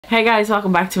Hey guys,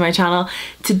 welcome back to my channel.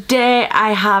 Today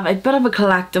I have a bit of a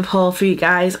collective haul for you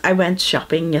guys. I went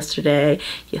shopping yesterday.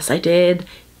 Yes I did.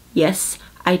 Yes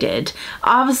I did.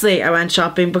 Obviously I went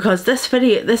shopping because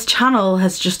this channel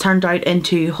has just turned out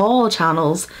into haul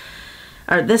channels.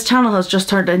 Or this channel has just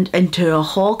turned into a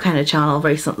haul kind of channel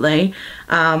recently.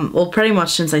 Well, pretty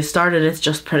much since I started, it's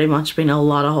just pretty much been a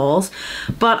lot of hauls.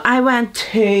 But I went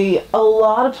to a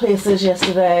lot of places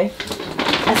yesterday.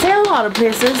 I say a lot of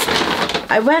places.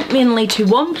 I went mainly to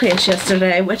one place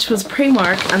yesterday, which was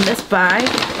Primark, and this bag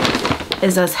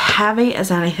is as heavy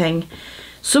as anything.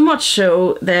 So much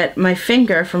so that my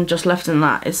finger from just lifting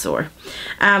that is sore.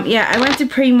 Yeah, I went to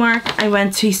Primark, I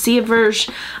went to Savers,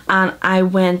 and I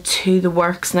went to the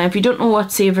Works. Now, if you don't know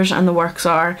what Savers and the Works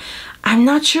are, I'm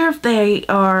not sure if they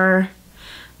are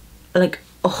like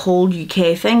a whole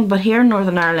UK thing, but here in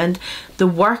Northern Ireland, the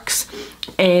Works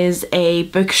is a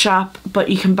bookshop, but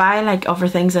you can buy like other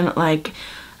things in it, like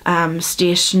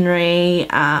stationery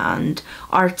and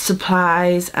art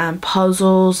supplies and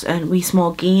puzzles and wee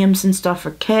small games and stuff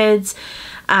for kids.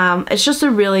 It's just a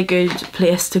really good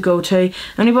place to go to. I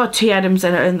only bought 2 items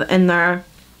in there,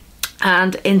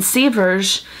 and in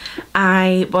Savers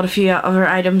I bought a few other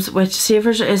items, which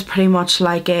Savers is pretty much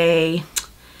like a,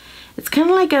 it's kind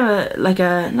of like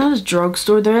a not a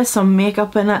drugstore. There is some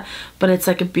makeup in it, but it's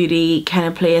like a beauty kind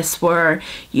of place where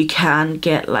you can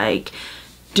get like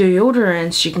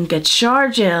deodorants, you can get shower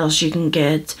gels, you can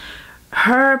get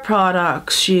hair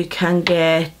products, you can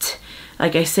get,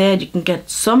 like I said, you can get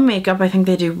some makeup. I think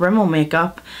they do Rimmel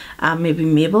makeup, maybe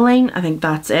Maybelline, I think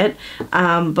that's it.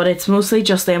 But it's mostly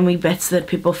just them wee bits that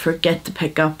people forget to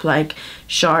pick up, like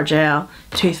shower gel,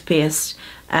 toothpaste,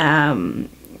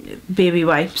 baby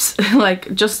wipes,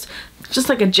 like just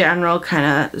like a general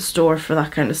kind of store for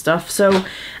that kind of stuff. So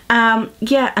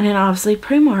yeah, and then obviously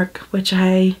Primark, which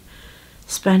I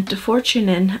spent a fortune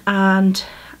in, and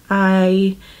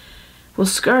I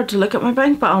was scared to look at my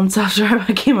bank balance after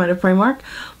I came out of Primark.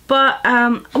 But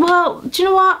well, do you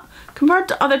know what, compared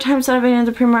to other times that I've been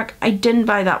into Primark, I didn't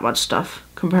buy that much stuff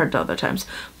compared to other times.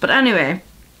 But anyway,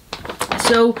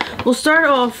 so we'll start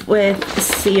off with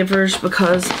Savers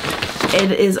because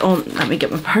it is on, let me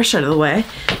get my purse out of the way.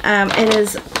 It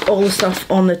is all the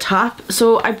stuff on the top.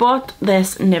 So I bought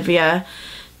this Nivea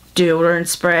deodorant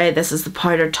spray. This is the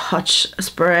powder touch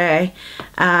spray.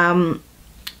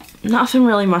 Nothing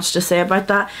really much to say about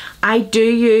that. I do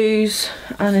use,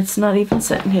 and it's not even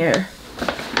sitting here,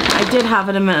 I did have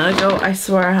it a minute ago. I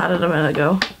swear I had it a minute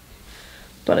ago,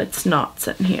 but it's not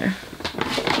sitting here.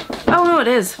 Oh no, it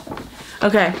is.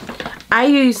 Okay, I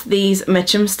use these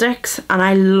Mitchum sticks and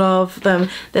I love them.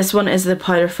 This one is the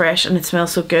powder fresh and it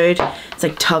smells so good. It's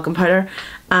like talcum powder.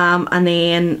 And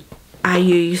then I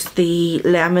use the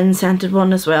lemon scented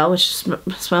one as well, which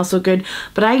smells so good.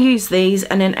 But I use these,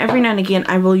 and then every now and again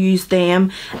I will use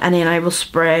them, and then I will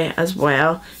spray as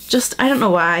well. Just, I don't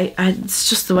know why, it's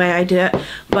just the way I do it.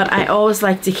 But I always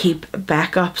like to keep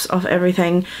backups of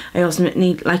everything. I also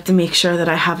like to make sure that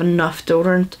I have enough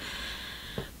deodorant,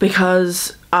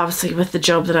 because obviously with the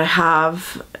job that I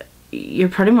have, you're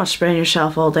pretty much spraying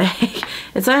yourself all day.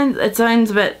 It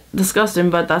sounds a bit disgusting,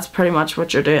 but that's pretty much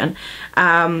what you're doing.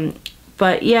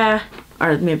 But yeah,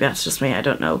 or maybe that's just me, I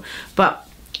don't know. But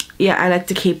yeah, I like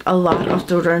to keep a lot of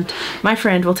deodorant. My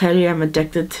friend will tell you I'm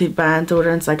addicted to buying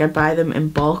deodorants. Like, I buy them in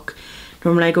bulk.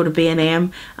 Normally I go to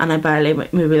B&M and I buy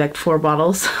like maybe like 4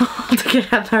 bottles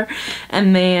altogether.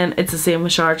 And then it's the same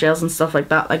with shower gels and stuff like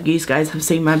that. Like, you guys have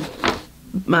seen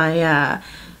my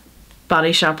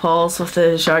body shop hauls with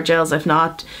the shower gels. If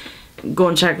not, go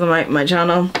and check them out on my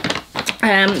channel.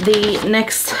 The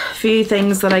next few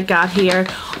things that I got here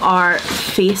are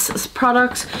face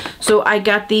products. So I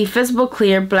got the Visible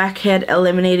Clear Blackhead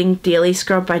Eliminating Daily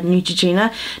Scrub by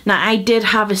Neutrogena. Now, I did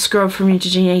have a scrub from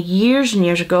Neutrogena years and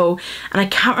years ago, and I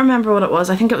can't remember what it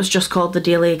was. I think it was just called the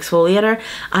Daily Exfoliator,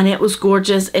 and it was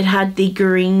gorgeous. It had the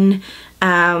green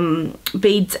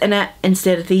beads in it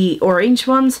instead of the orange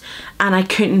ones, and I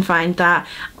couldn't find that.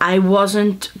 I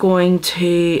wasn't going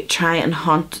to try and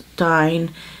hunt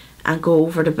down and go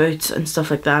over the Boots and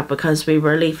stuff like that because we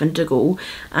were leaving to go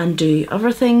and do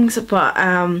other things, but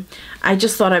I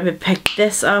just thought I would pick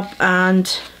this up,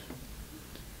 and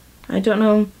I don't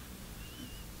know,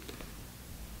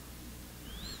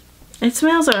 it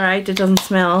smells alright. It doesn't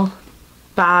smell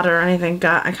bad or anything.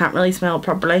 I can't really smell it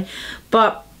properly,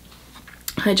 but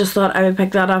I just thought I would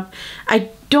pick that up. I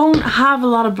don't have a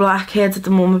lot of blackheads at the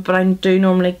moment, but I do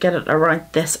normally get it around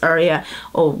this area,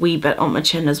 or a wee bit on my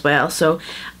chin as well. So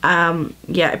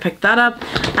yeah, I picked that up.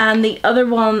 And the other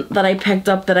one that I picked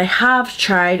up that I have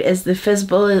tried is the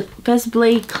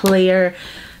Visibly Clear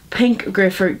Pink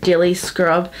Grapefruit Daily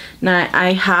Scrub. Now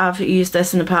I have used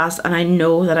this in the past and I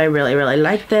know that I really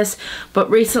like this, but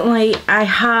recently I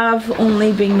have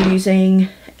only been using,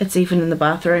 it's even in the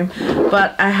bathroom,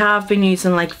 but I have been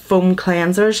using like foam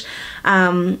cleansers,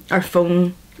 or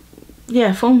foam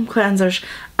cleansers,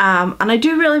 and I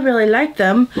do really like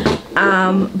them,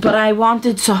 but I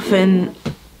wanted something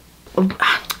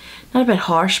not a bit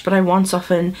harsh, but I want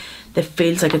something that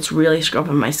feels like it's really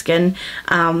scrubbing my skin,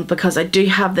 because I do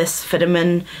have this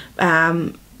vitamin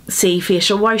C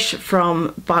facial wash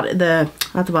from the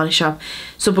Body Shop,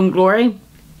 Soap and Glory,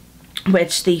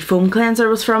 which the foam cleanser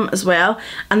was from as well,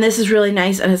 and this is really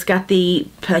nice, and it's got the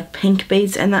like pink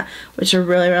beads in it, which are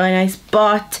really nice,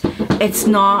 but it's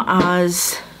not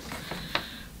as,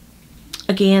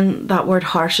 again, that word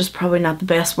harsh is probably not the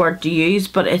best word to use,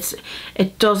 but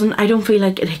I don't feel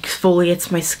like it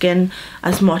exfoliates my skin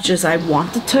as much as I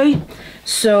want it to,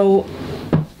 so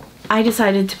I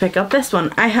decided to pick up this one.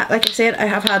 Like I said, I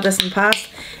have had this in the past.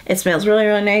 It smells really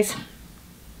nice.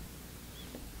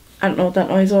 I don't know what that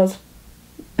noise was.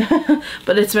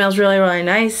 But it smells really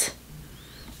nice,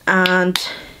 and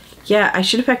yeah, I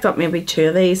should have picked up maybe 2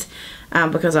 of these,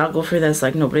 because I'll go through this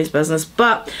like nobody's business,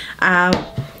 but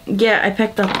yeah, I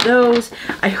picked up those.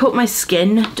 I hope my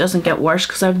skin doesn't get worse,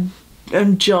 because I'm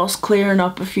just clearing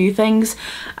up a few things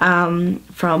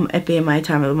from it being my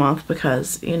time of the month,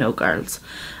 because, you know, girls,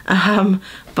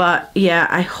 but yeah,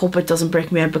 I hope it doesn't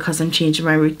break me out because I'm changing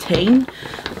my routine.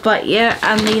 But yeah,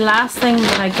 and the last thing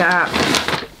that I got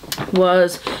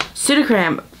was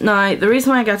Sudocreme. Now the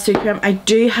reason why I got Sudocreme, I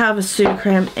do have a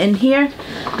Sudocreme in here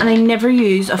and I never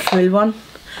use a full one,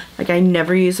 like I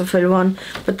never use a full one,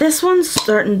 but this one's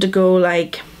starting to go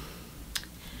like,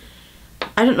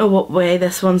 I don't know what way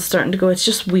this one's starting to go, it's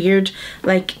just weird,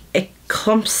 like it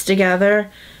clumps together,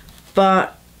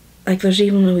 but like there's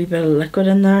even a wee bit of liquid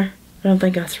in there. I don't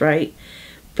think that's right,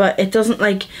 but it doesn't,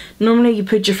 like normally you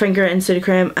put your finger in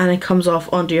Sudocreme and it comes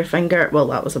off onto your finger. Well,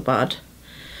 that was a bad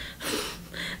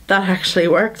that actually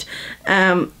worked.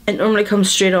 It normally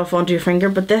comes straight off onto your finger,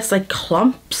 but this like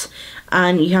clumps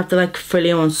and you have to like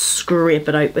fully on scrape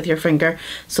it out with your finger,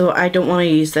 so I don't want to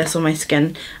use this on my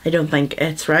skin. I don't think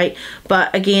it's right.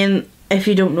 But again, if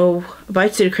you don't know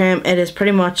about Sudocreme, it is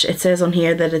pretty much, it says on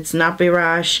here that it's nappy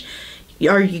rash,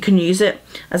 or you can use it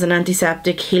as an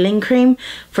antiseptic healing cream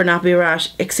for nappy rash,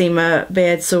 eczema,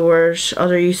 bed sores.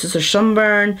 Other uses are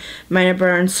sunburn, minor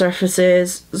burns, surface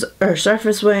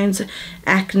wounds,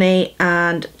 acne,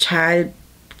 and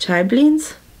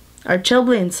chilblains.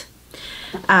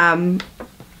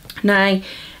 Now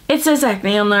it says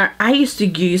acne on there. I used to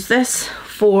use this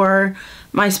for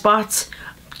my spots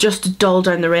just to dull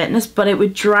down the redness, but it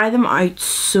would dry them out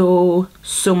so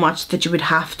much that you would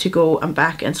have to go and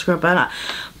back and scrub it.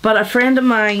 But a friend of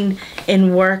mine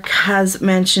in work has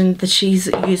mentioned that she's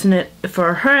using it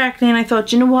for her acne, and I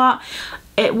thought, you know what,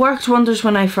 it worked wonders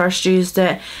when I first used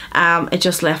it. It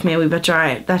just left me a wee bit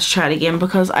dry. Let's try it again,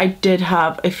 because I did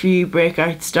have a few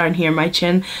breakouts down here my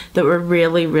chin that were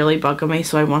really bugging me,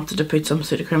 so I wanted to put some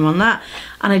Sudocreme on that,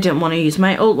 and I didn't want to use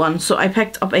my old one, so I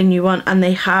picked up a new one, and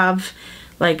they have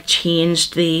like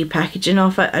changed the packaging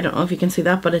of it. I don't know if you can see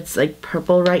that, but it's like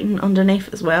purple writing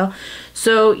underneath as well.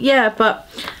 So yeah, but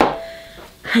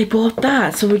I bought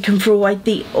that so we can throw out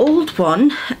the old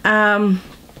one.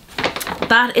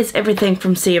 That is everything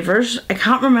from Savers. I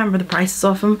can't remember the prices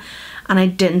of them, and I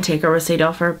didn't take a receipt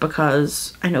off her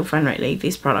because I know fine rightly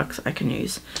these products I can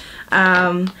use.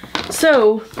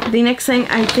 So the next thing,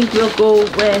 I think we'll go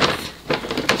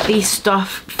with the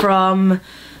stuff from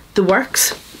The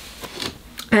Works.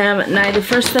 Now the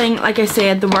first thing, like I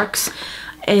said, The Works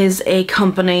is a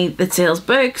company that sells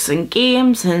books and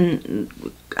games and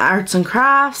arts and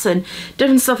crafts and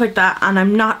different stuff like that, and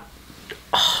I'm not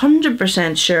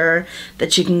 100% sure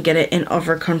that you can get it in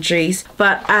other countries,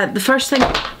 but the first thing,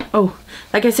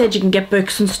 like I said, you can get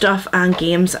books and stuff and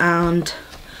games and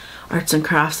arts and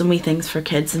crafts and wee things for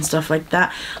kids and stuff like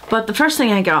that. But the first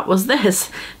thing I got was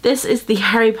this. This is the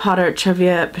Harry Potter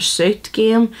Trivia Pursuit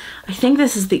game. I think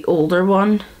this is the older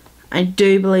one. I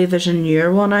do believe there's a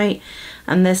newer one out,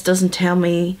 and this doesn't tell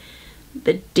me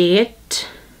the date.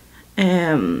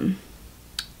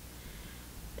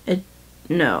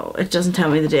 No, it doesn't tell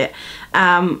me the date,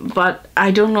 but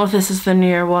I don't know if this is the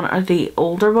newer one or the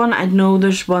older one. I know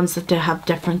there's ones that have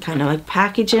different kind of like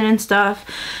packaging and stuff,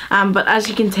 but as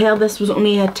you can tell, this was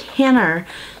only a tenner,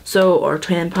 so, or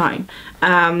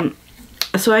 £10.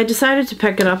 So I decided to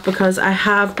pick it up because I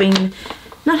have been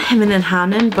not hemming and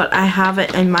hawing, but I have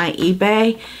it in my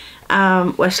eBay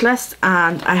wish list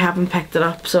and I haven't picked it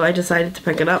up, so I decided to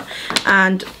pick it up.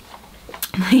 And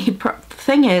the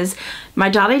thing is, my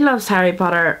daddy loves Harry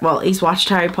Potter. Well, he's watched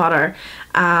Harry Potter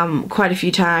quite a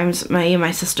few times. Me and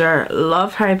my sister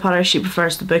love Harry Potter. She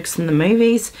prefers the books than the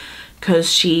movies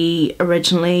because she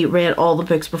originally read all the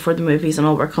books before the movies and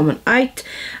all were coming out.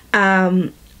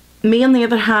 Me on the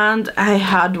other hand, I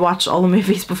had watched all the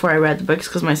movies before I read the books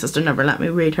because my sister never let me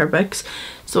read her books,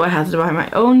 so I had to buy my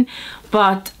own.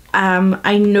 But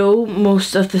I know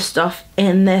most of the stuff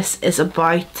in this is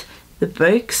about the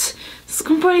books. It's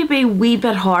going to probably be a wee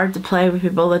bit hard to play with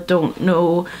people that don't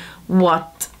know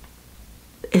what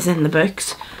is in the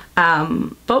books,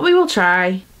 but we will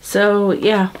try. So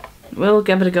yeah, we'll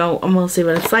give it a go and we'll see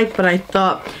what it's like. But I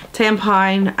thought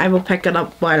 £10, I will pick it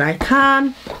up while I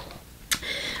can.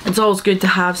 It's always good to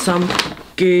have some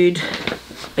good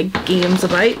like games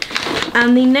about.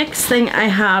 And the next thing I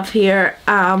have here,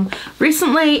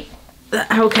 recently,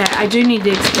 okay, I do need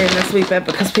to explain this a wee bit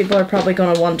because people are probably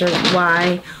going to wonder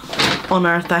why on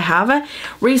earth I have it.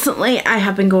 Recently I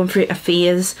have been going through a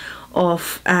phase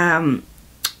of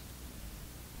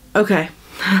okay,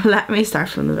 let me start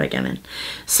from the beginning.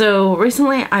 So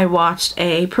recently I watched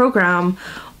a program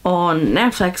on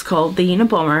Netflix called The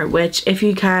Unabomber, which if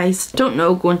you guys don't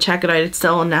know, go and check it out. It's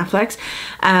still on Netflix.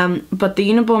 But The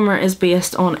Unabomber is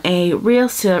based on a real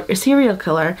serial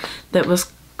killer that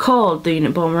was called The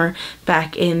Unabomber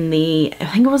back in the, I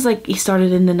think it was like, he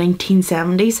started in the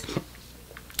 1970s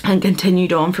and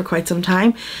continued on for quite some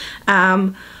time.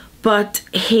 But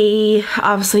he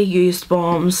obviously used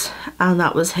bombs, and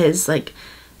that was his, like,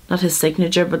 not his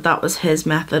signature, but that was his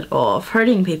method of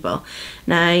hurting people.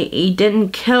 Now, he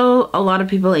didn't kill a lot of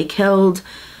people. He killed,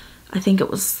 I think it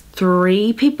was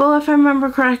 3 people, if I remember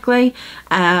correctly,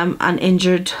 and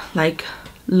injured like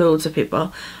loads of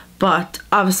people. But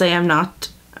obviously I'm not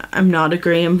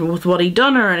agreeing with what he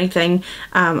done or anything.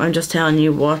 I'm just telling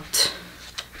you what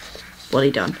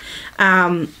he done.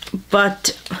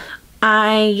 But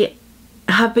I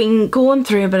have been going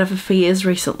through a bit of a phase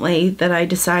recently that I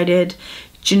decided,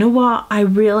 do you know what,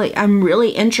 I'm really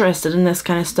interested in this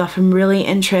kind of stuff. I'm really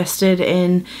interested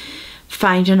in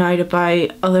finding out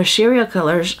about other serial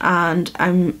killers, and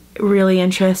I'm really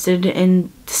interested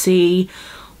in to see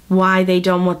why they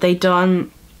done what they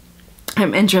done.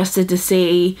 I'm interested to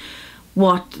see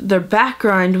what their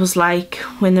background was like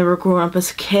when they were growing up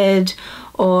as a kid,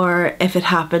 or if it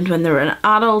happened when they were an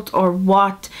adult, or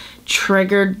what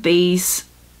triggered these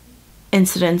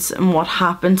incidents and what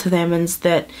happened to them and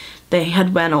that they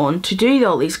had went on to do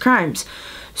all these crimes.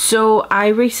 So I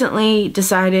recently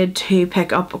decided to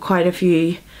pick up quite a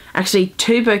few, actually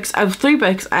 2 books, out of 3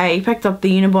 books. I picked up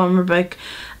the Unabomber book,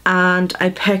 and I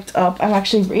picked up, I'm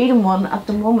actually reading one at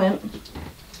the moment,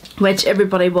 which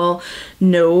everybody will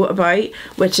know about,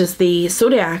 which is the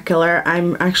Zodiac Killer.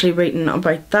 I'm actually reading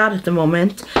about that at the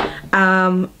moment.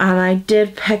 And I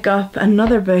did pick up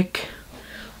another book,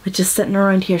 which is sitting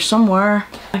around here somewhere.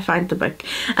 I found the book.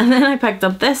 And then I picked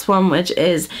up this one, which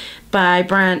is by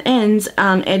Brian Innes,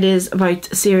 and it is about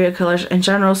serial killers in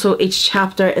general. So each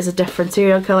chapter is a different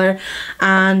serial killer,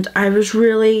 and I was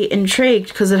really intrigued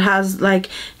because it has like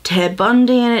Ted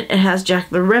Bundy in it, it has Jack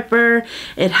the Ripper,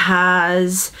 it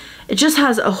just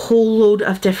has a whole load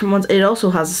of different ones. It also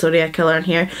has a Zodiac Killer in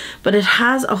here, but it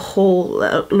has a whole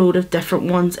load of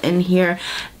different ones in here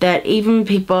that even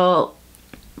people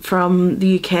from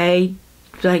the UK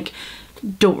like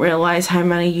don't realise how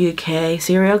many UK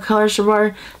serial killers there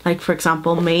were, like for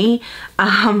example me.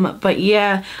 But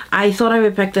yeah, I thought I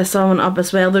would pick this one up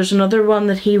as well. There's another one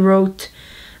that he wrote,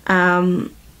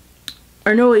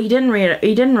 or no, he didn't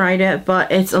write it,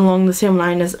 but it's along the same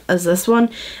line as this one,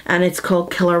 and it's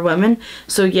called Killer Women.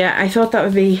 So yeah, I thought that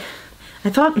would be,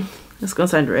 this is going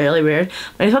to sound really weird,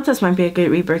 but I thought this might be a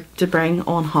good wee book to bring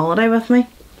on holiday with me.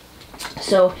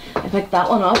 So I picked that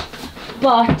one up.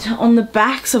 But on the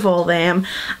backs of all them,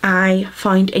 I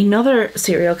found another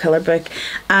serial killer book.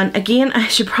 And again, I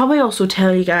should probably also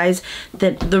tell you guys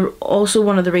that also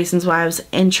one of the reasons why I was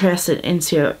interested in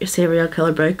serial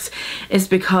killer books is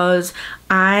because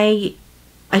I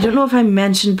don't know if I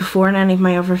mentioned before in any of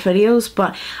my other videos,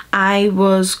 but I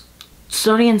was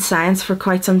studying science for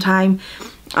quite some time.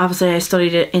 Obviously I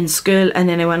studied it in school, and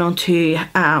then I went on to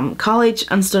college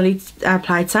and studied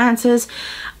applied sciences,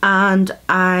 and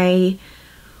I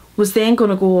was then going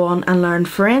to go on and learn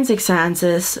forensic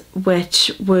sciences,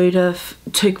 which would have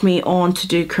took me on to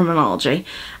do criminology,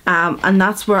 and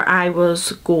that's where I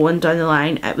was going down the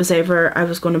line. It was either I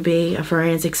was going to be a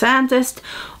forensic scientist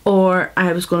or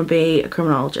I was going to be a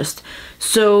criminologist.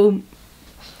 So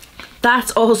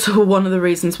that's also one of the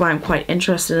reasons why I'm quite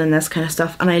interested in this kind of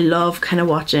stuff, and I love kind of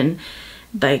watching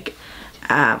like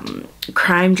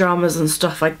crime dramas and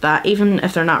stuff like that. Even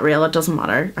if they're not real, it doesn't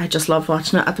matter. I just love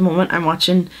watching it. At the moment I'm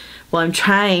watching, well, I'm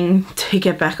trying to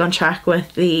get back on track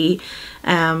with the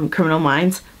Criminal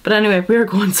Minds. But anyway, we're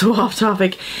going so off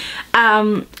topic.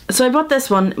 So I bought this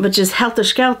one, which is Helter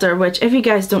Skelter, which, if you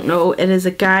guys don't know, it is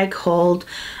a guy called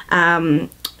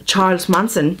Charles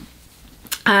Manson.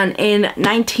 And in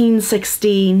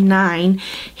 1969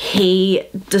 he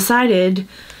decided,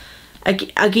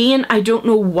 again, I don't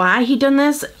know why he done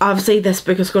this. Obviously this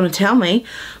book is going to tell me,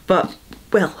 but,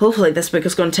 well, hopefully this book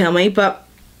is going to tell me. But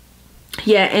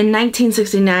yeah, in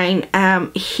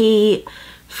 1969 he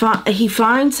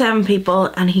found 7 people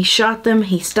and he shot them,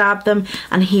 he stabbed them,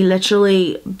 and he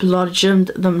literally bludgeoned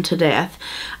them to death.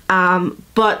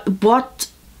 But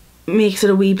what makes it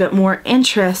a wee bit more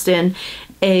interesting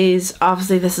is,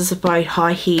 obviously this is about how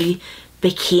he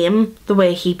became the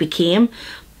way he became,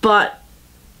 but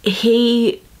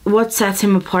what sets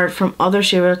him apart from other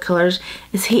serial killers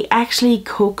is he actually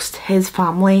coaxed his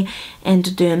family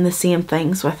into doing the same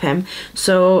things with him.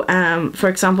 So for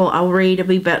example, I'll read a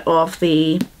wee bit of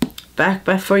the back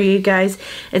for you guys.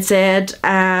 It said,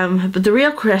 but the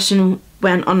real question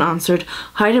went unanswered.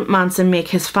 How did Manson make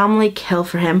his family kill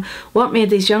for him? What made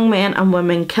these young men and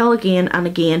women kill again and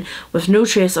again with no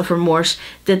trace of remorse?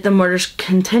 Did the murders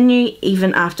continue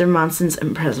even after Manson's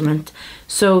imprisonment?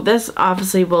 So this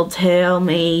obviously will tell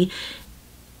me,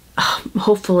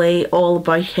 hopefully, all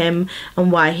about him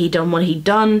and why he done what he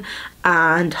done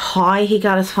and how he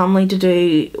got his family to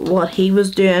do what he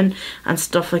was doing and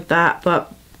stuff like that.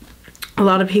 But a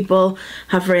lot of people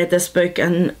have read this book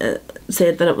and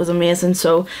said that it was amazing,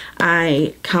 so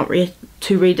I can't wait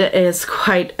to read it. It is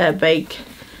quite a big,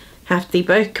 hefty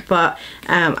book, but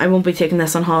I won't be taking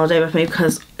this on holiday with me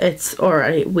because it's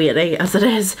already weighty as it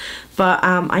is. But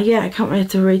yeah, I can't wait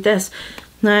to read this.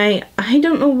 Now, I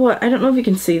don't know if you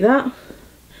can see that.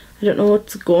 I don't know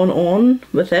what's going on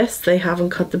with this. They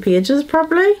haven't cut the pages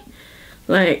properly.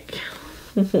 Like,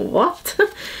 what?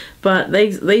 But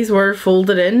these were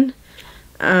folded in.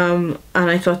 And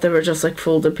I thought they were just like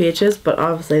folded pages, but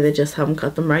obviously they just haven't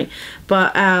cut them right.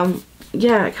 But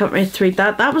yeah, I can't wait to read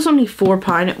that. That was only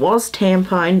 £4. It was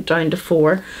 £10 down to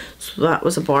 4, so that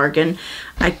was a bargain.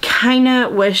 I kind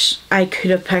of wish I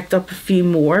could have picked up a few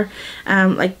more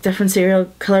like different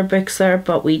serial killer books there,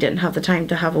 but we didn't have the time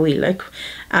to have a wee look,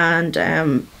 and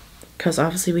because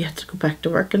obviously we had to go back to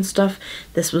work and stuff.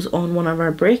 This was on one of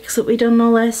our breaks that we done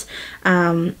all this.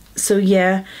 So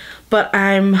yeah, but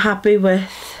I'm happy with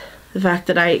the fact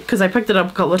that because I picked it up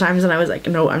a couple of times and I was like,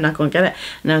 no, I'm not going to get it.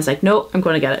 And I was like, no, I'm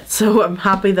going to get it. So I'm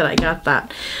happy that I got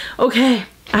that. Okay,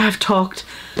 I have talked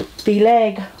the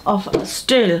leg of a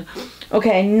stool.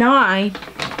 Okay, now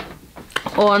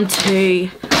on to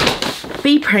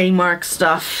the Primark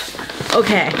stuff.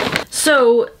 Okay,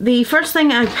 so the first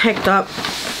thing I picked up,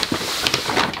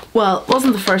 well, it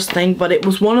wasn't the first thing, but it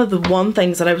was one of the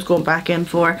things that I was going back in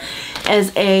for,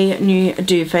 is a new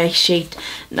duvet sheet,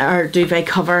 or duvet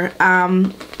cover.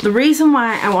 The reason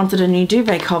why I wanted a new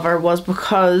duvet cover was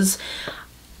because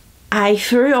I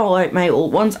threw all out my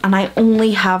old ones and I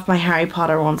only have my Harry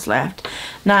Potter ones left.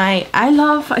 Now, I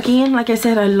love, again, like I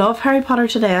said, I love Harry Potter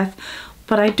to death,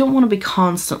 but I don't want to be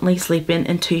constantly sleeping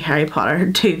in 2 Harry Potter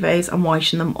duvets and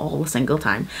washing them all the single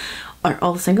time. Or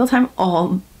all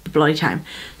the bloody time.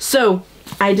 So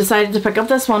I decided to pick up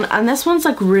this one, and this one's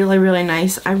like really, really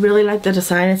nice. I really like the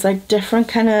design. It's like different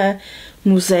kind of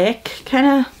mosaic kind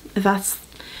of, if that's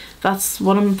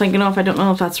what I'm thinking of. I don't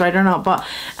know if that's right or not, but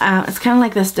it's kind of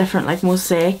like this different like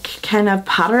mosaic kind of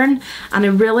pattern, and I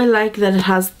really like that it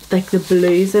has like the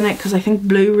blues in it, because I think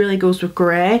blue really goes with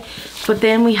grey. But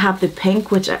then we have the pink,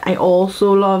 which I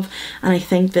also love, and I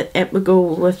think that it would go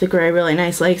with the grey really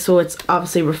nicely. So it's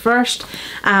obviously reversed.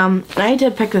 I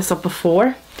did pick this up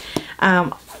before.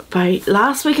 By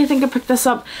last week I think I picked this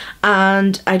up,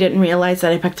 and I didn't realise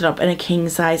that I picked it up in a king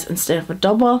size instead of a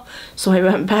double, so I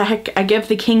went back. I gave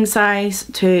the king size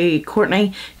to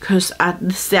Courtney because at the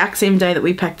exact same day that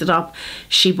we picked it up,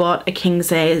 she bought a king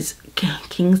size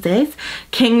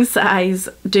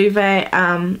duvet.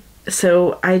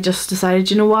 So I just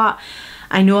decided, you know what,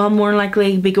 I know I'll more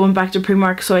likely be going back to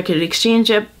Primark, so I could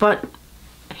exchange it, but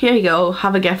here you go,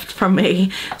 have a gift from me.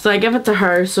 So I give it to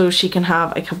her so she can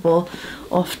have a couple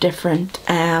of different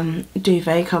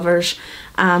duvet covers.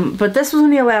 But this was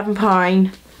only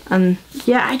 £11, and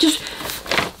yeah,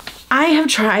 I have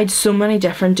tried so many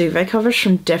different duvet covers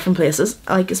from different places,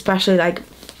 like especially like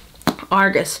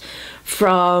Argus,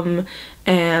 from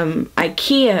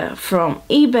IKEA, from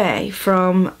eBay,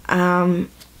 from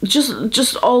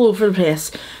just all over the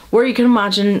place. Where you can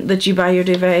imagine that you buy your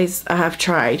duvets, I have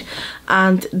tried.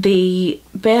 And the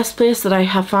best place that I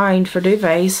have found for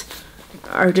duvets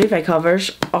or duvet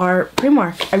covers are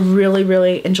Primark. I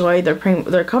really enjoy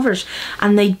their covers,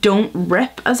 and they don't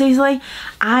rip as easily.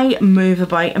 I move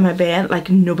about in my bed like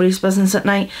nobody's business at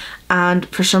night, and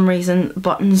for some reason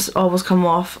buttons always come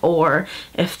off, or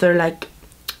if they're like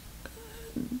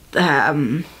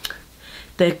the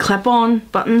clip-on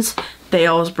buttons, they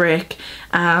always break.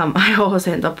 I always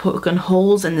end up poking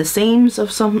holes in the seams for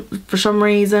some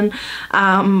reason.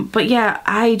 But yeah,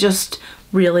 I just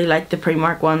really like the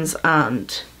Primark ones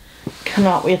and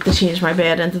cannot wait to change my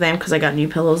bed into them, because I got new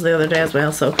pillows the other day as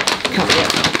well, so can't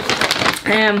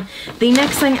wait. The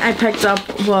next thing I picked up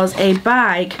was a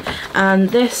bag, and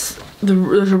there's a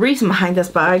reason behind this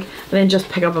bag. I didn't just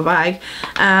pick up a bag.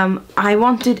 I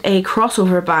wanted a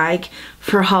crossover bag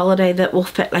for holiday that will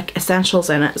fit like essentials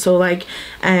in it, so like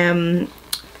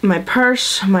my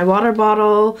purse, my water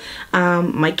bottle,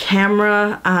 my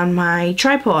camera and my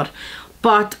tripod.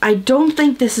 But I don't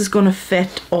think this is going to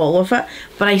fit all of it,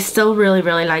 but I still really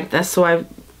like this, so I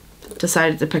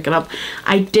decided to pick it up.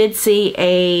 I did see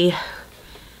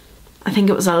I think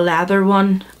it was a leather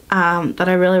one that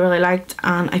I really liked,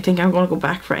 and I think I'm going to go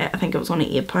back for it. I think it was only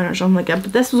 £8 or something like that,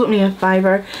 but this was only a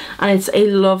 £5, and it's a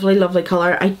lovely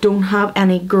colour. I don't have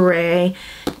any grey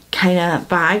kind of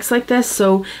bags like this,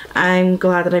 so I'm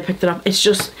glad that I picked it up. It's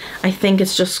just, I think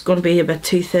it's just going to be a bit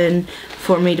too thin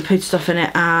for me to put stuff in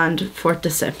it and for it to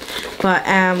sip. But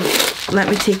let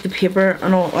me take the paper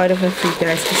and all out of it for you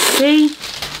guys to see.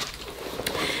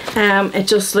 It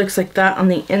just looks like that on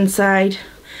the inside,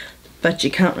 but you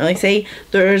can't really see.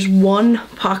 There's one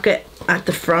pocket at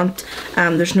the front.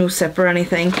 There's no zip or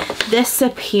anything. This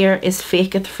zip here is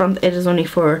fake at the front. It is only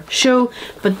for show,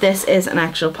 but this is an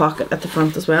actual pocket at the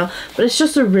front as well. But it's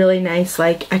just a really nice,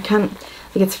 like,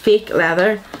 it's fake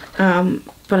leather,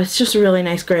 but it's just a really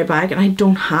nice grey bag, and I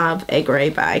don't have a grey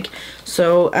bag.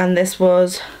 So, and this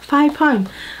was £5.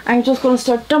 I'm just going to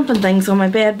start dumping things on my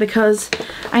bed because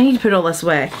I need to put all this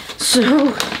away. So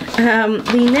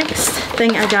the next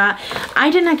thing I got, I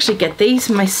didn't actually get these,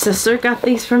 my sister got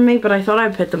these from me, but I thought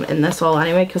I'd put them in this haul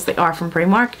anyway because they are from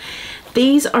Primark.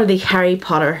 These are the Harry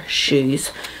Potter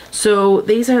shoes. So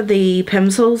these are the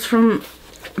pimsoles from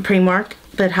Primark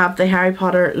that have the Harry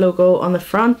Potter logo on the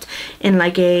front in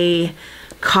like a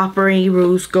coppery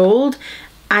rose gold.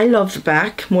 I love the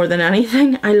back more than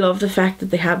anything. I love the fact that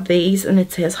they have these and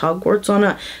it says Hogwarts on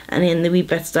it, and in the wee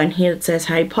bits down here it says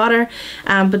Harry Potter.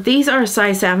 But these are a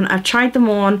size 7. I've tried them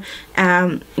on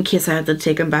in case I had to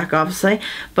take them back obviously,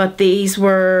 but these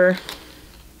were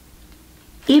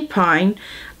 £8.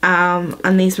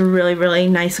 And these were really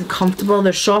nice and comfortable.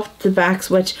 They're soft at the backs,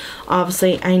 which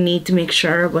obviously I need to make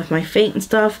sure with my feet and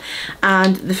stuff.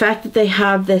 And the fact that they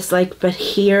have this like bit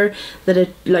here that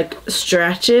it like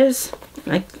stretches,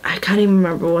 like I can't even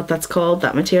remember what that's called,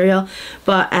 that material,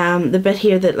 but the bit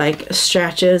here that like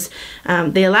stretches,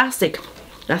 the elastic,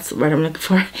 that's the word I'm looking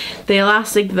for. The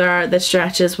elastic there that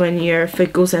stretches when your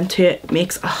foot goes into it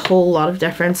makes a whole lot of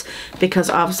difference,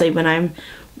 because obviously when I'm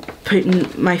putting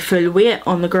my full weight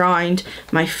on the ground,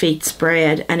 my feet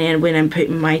spread, and then when I'm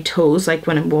putting my toes, like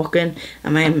when I'm walking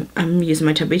and I'm using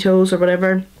my tippy toes or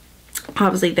whatever,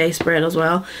 obviously they spread as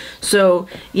well. So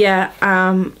yeah,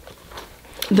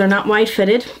 they're not wide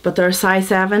fitted, but they're a size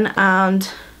 7,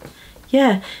 and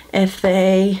yeah, if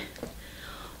they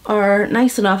are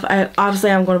nice enough, obviously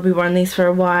I'm going to be wearing these for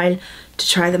a while to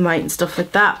try them out and stuff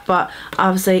like that, but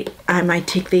obviously I might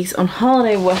take these on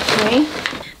holiday with me.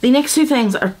 The next two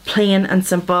things are plain and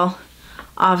simple.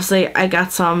 Obviously I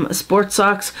got some sports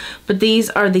socks, but these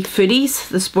are the footies,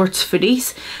 the sports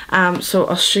footies. So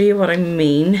I'll show you what I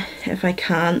mean if I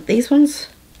can. These ones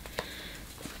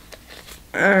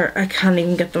are, I can't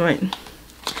even get them out.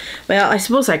 Well, I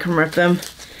suppose I can rip them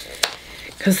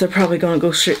because they're probably going to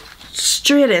go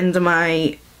straight into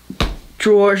my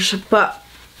drawers, but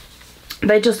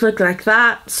they just look like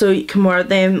that, so you can wear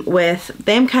them with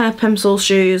them kind of pimsole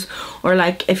shoes, or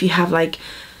like if you have like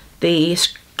the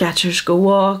Skechers Go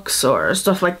Walks or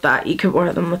stuff like that, you could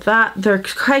wear them with that. They're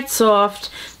quite soft.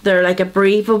 They're like a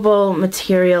breathable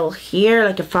material here,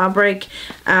 like a fabric,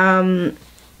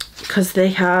 because they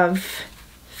have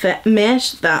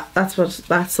mesh. That's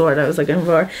the word I was looking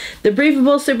for. They're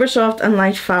breathable, super soft and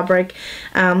light fabric.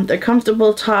 They're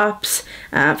comfortable tops,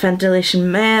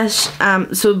 ventilation mesh.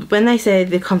 So when they say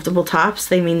the comfortable tops,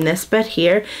 they mean this bit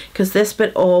here, because this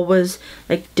bit always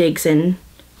like digs in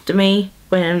to me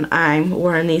when I'm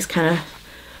wearing these kind of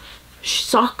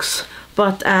socks.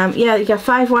 But yeah, you got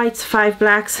 5 whites, 5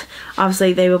 blacks.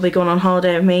 Obviously they will be going on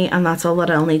holiday with me, and that's all that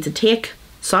I'll need to take.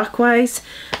 sock wise.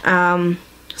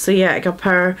 So yeah, I got a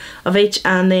pair of each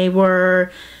and they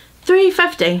were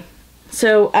 £3.50.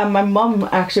 So my mum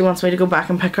actually wants me to go back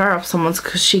and pick her up someone's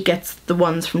because she gets the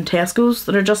ones from Tesco's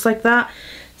that are just like that.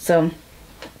 So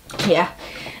yeah.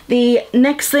 The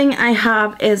next thing I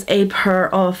have is a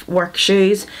pair of work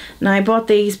shoes. Now I bought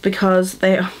these because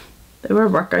they were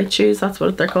workout shoes, that's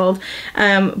what they're called.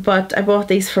 But I bought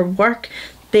these for work.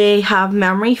 They have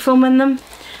memory foam in them.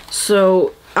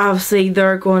 So obviously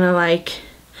they're gonna like,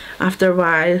 after a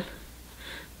while,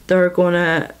 they're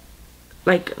gonna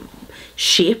like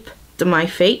shape to my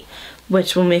feet,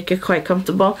 which will make it quite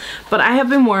comfortable. But I have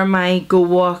been wearing my Go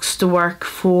Walks to work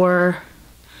for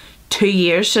 2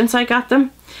 years since I got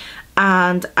them.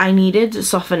 And I needed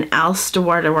something else to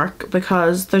wear to work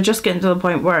because they're just getting to the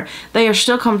point where they are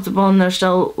still comfortable and they're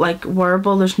still like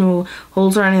wearable. There's no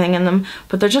holes or anything in them,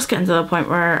 but they're just getting to the point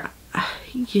where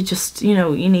you just, you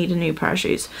know, you need a new pair of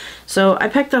shoes. So I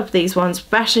picked up these ones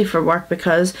especially for work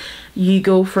because you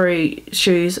go for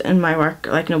shoes in my work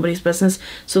like nobody's business.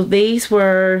 So these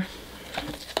were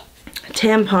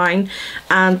 £10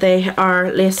 and they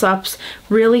are lace ups,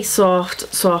 really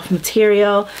soft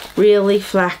material, really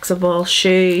flexible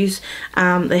shoes.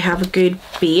 They have a good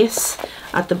base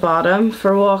at the bottom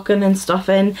for walking and stuff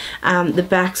in. The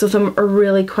backs of them are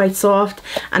really quite soft,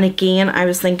 and again I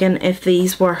was thinking if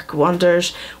these work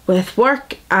wonders with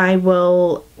work, I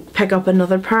will pick up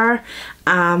another pair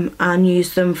and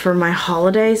use them for my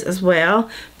holidays as well,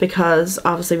 because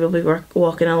obviously we'll be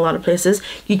walking in a lot of places.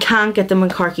 You can get them in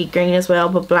khaki green as well,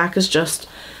 but black just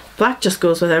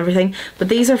goes with everything. But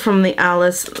these are from the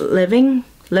Alice Living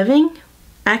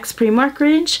X Primark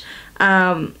range.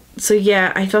 So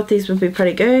yeah, I thought these would be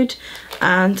pretty good,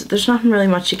 and there's nothing really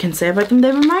much you can say about them.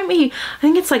 They remind me, I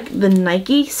think it's like the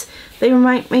Nikes they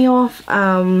remind me of.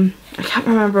 I can't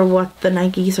remember what the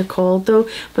Nikes are called though,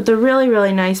 but they're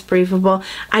really nice, breathable.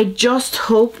 I just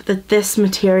hope that this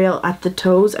material at the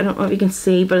toes, I don't know if you can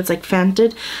see, but it's like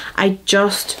fented.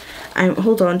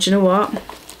 Hold on, do you know what?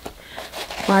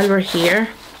 While we're here,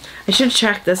 I should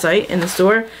check this out in the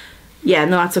store. Yeah,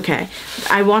 no, that's okay.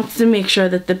 I wanted to make sure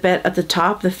that the bit at the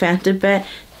top, the fented bit,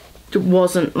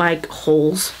 wasn't like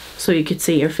holes so you could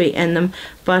see your feet in them.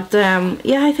 But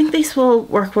yeah, I think these will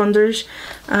work wonders,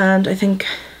 and I think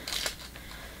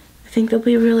they'll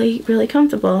be really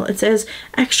comfortable. It says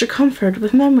extra comfort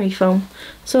with memory foam.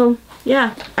 So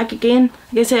yeah, again,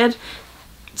 like I said,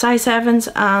 size 7s,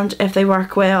 and if they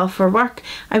work well for work,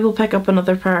 I will pick up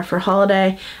another pair for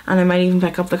holiday, and I might even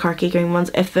pick up the khaki green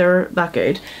ones if they're that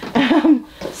good.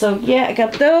 So yeah, I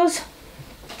got those.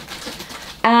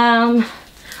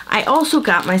 I also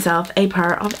got myself a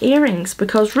pair of earrings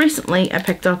because recently I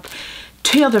picked up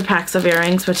 2 other packs of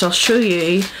earrings, which I'll show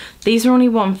you. These are only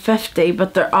 £1.50,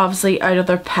 but they're obviously out of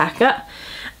their packet.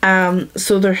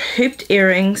 So they're hooped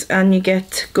earrings, and you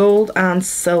get gold and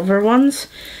silver ones.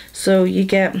 So you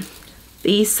get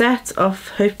these sets of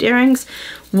hooped earrings.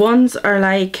 Ones are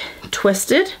like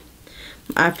twisted.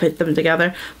 I put them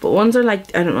together, but ones are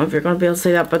like, I don't know if you're going to be able to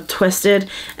see that, but twisted,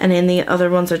 and then the other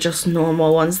ones are just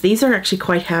normal ones. These are actually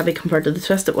quite heavy compared to the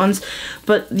twisted ones,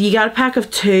 but you got a pack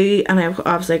of 2, and I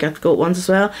obviously got the gold ones as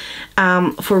well,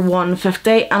 for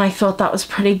 £1.50, and I thought that was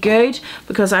pretty good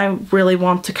because I really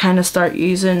want to kind of start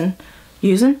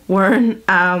wearing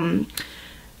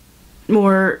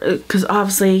more, because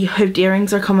obviously hooped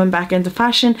earrings are coming back into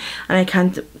fashion, and I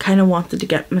kind of wanted to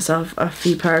get myself a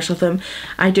few pairs of them.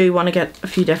 I do want to get a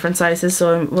few different sizes,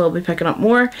 so I will be picking up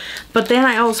more. But then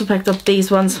I also picked up these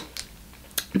ones.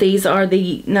 These are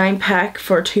the 9-pack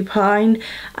for £2,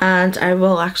 and I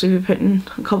will actually be putting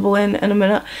a couple in a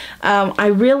minute. I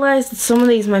realised that some of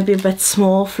these might be a bit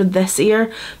small for this ear,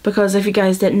 because if you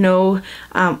guys didn't know,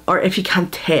 or if you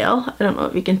can't tell, I don't know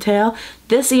if you can tell,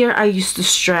 this ear I used to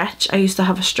stretch. I used to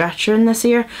have a stretcher in this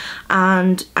ear,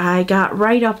 and I got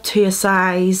right up to a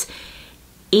size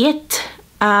 8,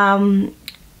 and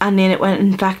then it went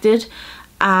infected.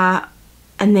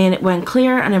 And then it went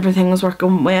clear and everything was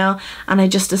working well, and I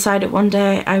just decided one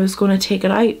day I was going to take it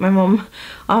out. My mum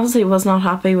obviously was not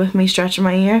happy with me stretching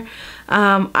my ear.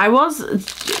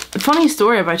 Funny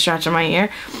story about stretching my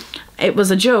ear. It was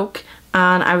a joke,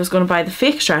 and I was going to buy the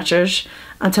fake stretchers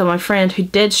until my friend who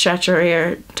did stretch her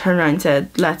ear turned around and said,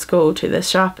 let's go to this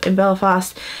shop in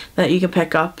Belfast that you can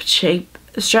pick up cheap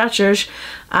stretchers,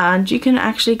 and you can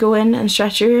actually go in and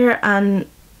stretch your ear, and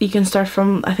you can start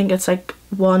from, I think it's like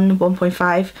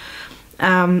 1.5.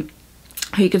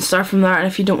 You can start from there, and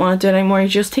if you don't want to do it anymore, you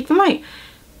just take them out.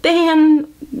 Then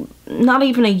not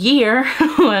even a year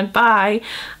went by,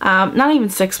 not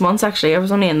even 6 months actually. I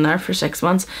was only in there for 6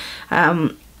 months. I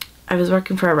was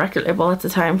working for a record label at the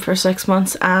time for 6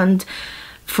 months, and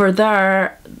for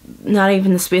there, not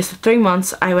even the space of 3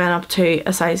 months, I went up to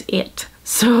a size 8.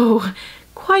 So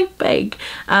quite big.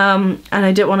 And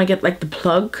I did want to get like the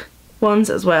plug ones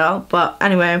as well. But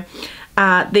anyway,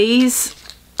 these,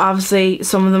 obviously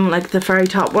some of them, like the very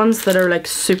top ones that are like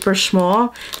super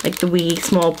small, like the wee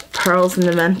small pearls in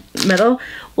the middle,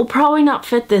 will probably not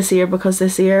fit this ear, because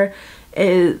this ear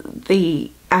is,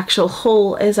 the actual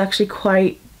hole is actually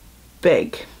quite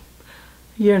big.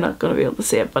 You're not going to be able to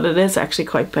see it, but it is actually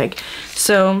quite big.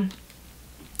 So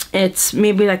it's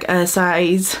maybe like a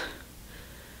size,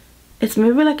 it's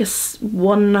maybe like a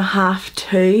 1.5,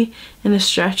 2 in a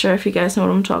stretcher, if you guys know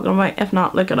what I'm talking about. If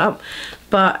not, look it up.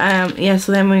 But yeah,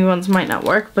 so them wee ones might not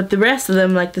work, but the rest of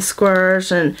them, like the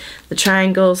squares and the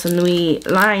triangles and the wee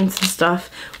lines and stuff,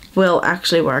 will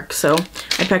actually work. So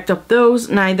I picked up those.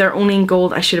 Now they're only in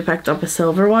gold. I should have picked up a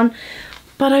silver one,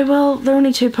 but I will. They're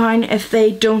only £2. If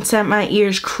they don't set my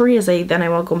ears crazy, then I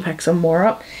will go and pick some more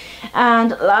up.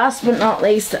 And last but not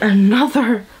least,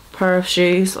 another pair of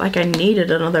shoes. Like, I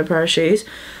needed another pair of shoes,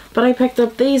 but I picked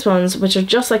up these ones, which are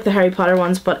just like the Harry Potter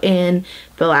ones, but in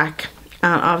black.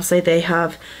 And obviously they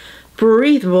have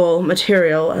breathable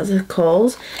material, as it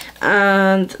calls,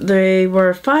 and they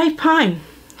were £5.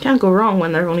 Can't go wrong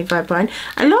when they're only £5.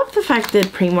 I love the fact that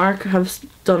Primark have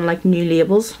done like new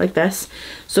labels like this,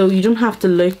 so you don't have to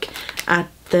look at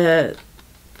the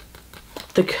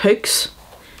hooks.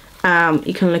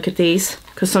 You can look at these,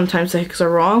 because sometimes the hooks are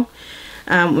wrong,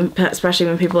 especially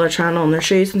when people are trying on their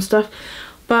shoes and stuff.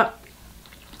 But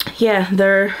yeah,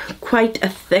 they're quite a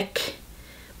thick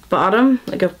bottom,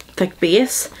 like a thick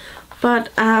base, but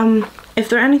if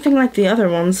they're anything like the other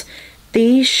ones,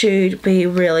 these should be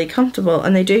really comfortable.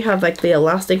 And they do have like the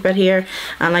elastic bit here,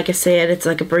 and like I said, it's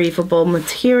like a breathable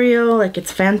material, like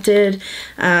it's vented.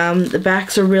 The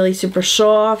backs are really super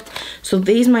soft, so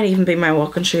these might even be my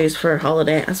walking shoes for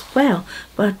holiday as well.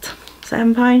 But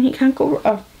 £7, you can't go,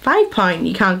 or £5,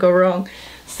 you can't go wrong.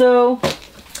 So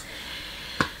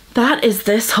that is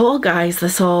this haul, guys.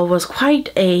 This haul was quite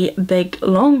a big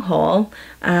long haul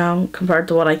compared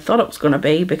to what I thought it was going to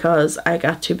be, because I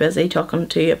got too busy talking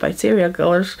to you about serial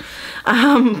killers.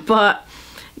 But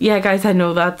yeah, guys, I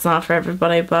know that's not for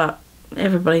everybody, but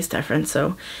everybody's different.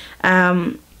 So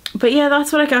but yeah,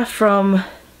 that's what I got from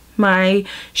my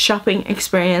shopping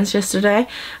experience yesterday.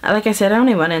 Like I said, I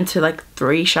only went into like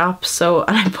 3 shops, so,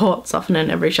 and I bought something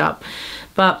in every shop.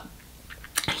 But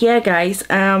yeah, guys,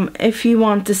 if you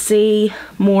want to see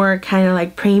more kind of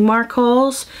like Primark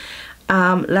hauls,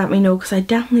 let me know, because I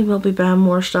definitely will be buying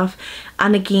more stuff.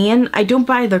 And again, I don't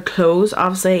buy their clothes.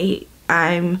 Obviously,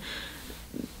 I'm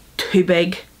too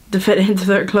big to fit into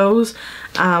their clothes.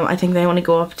 I think they only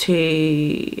go up to,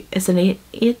 is it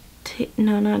 18?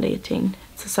 No, not 18.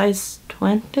 It's a size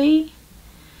 20,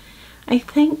 I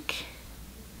think.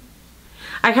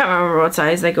 I can't remember what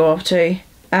size they go up to.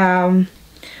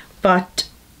 But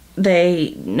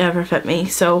they never fit me,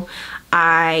 so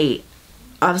I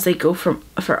obviously go for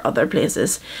other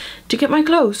places to get my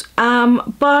clothes.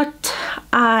 But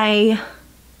I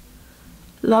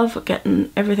love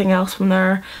getting everything else from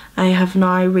there. I have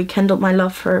now rekindled my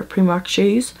love for Primark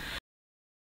shoes.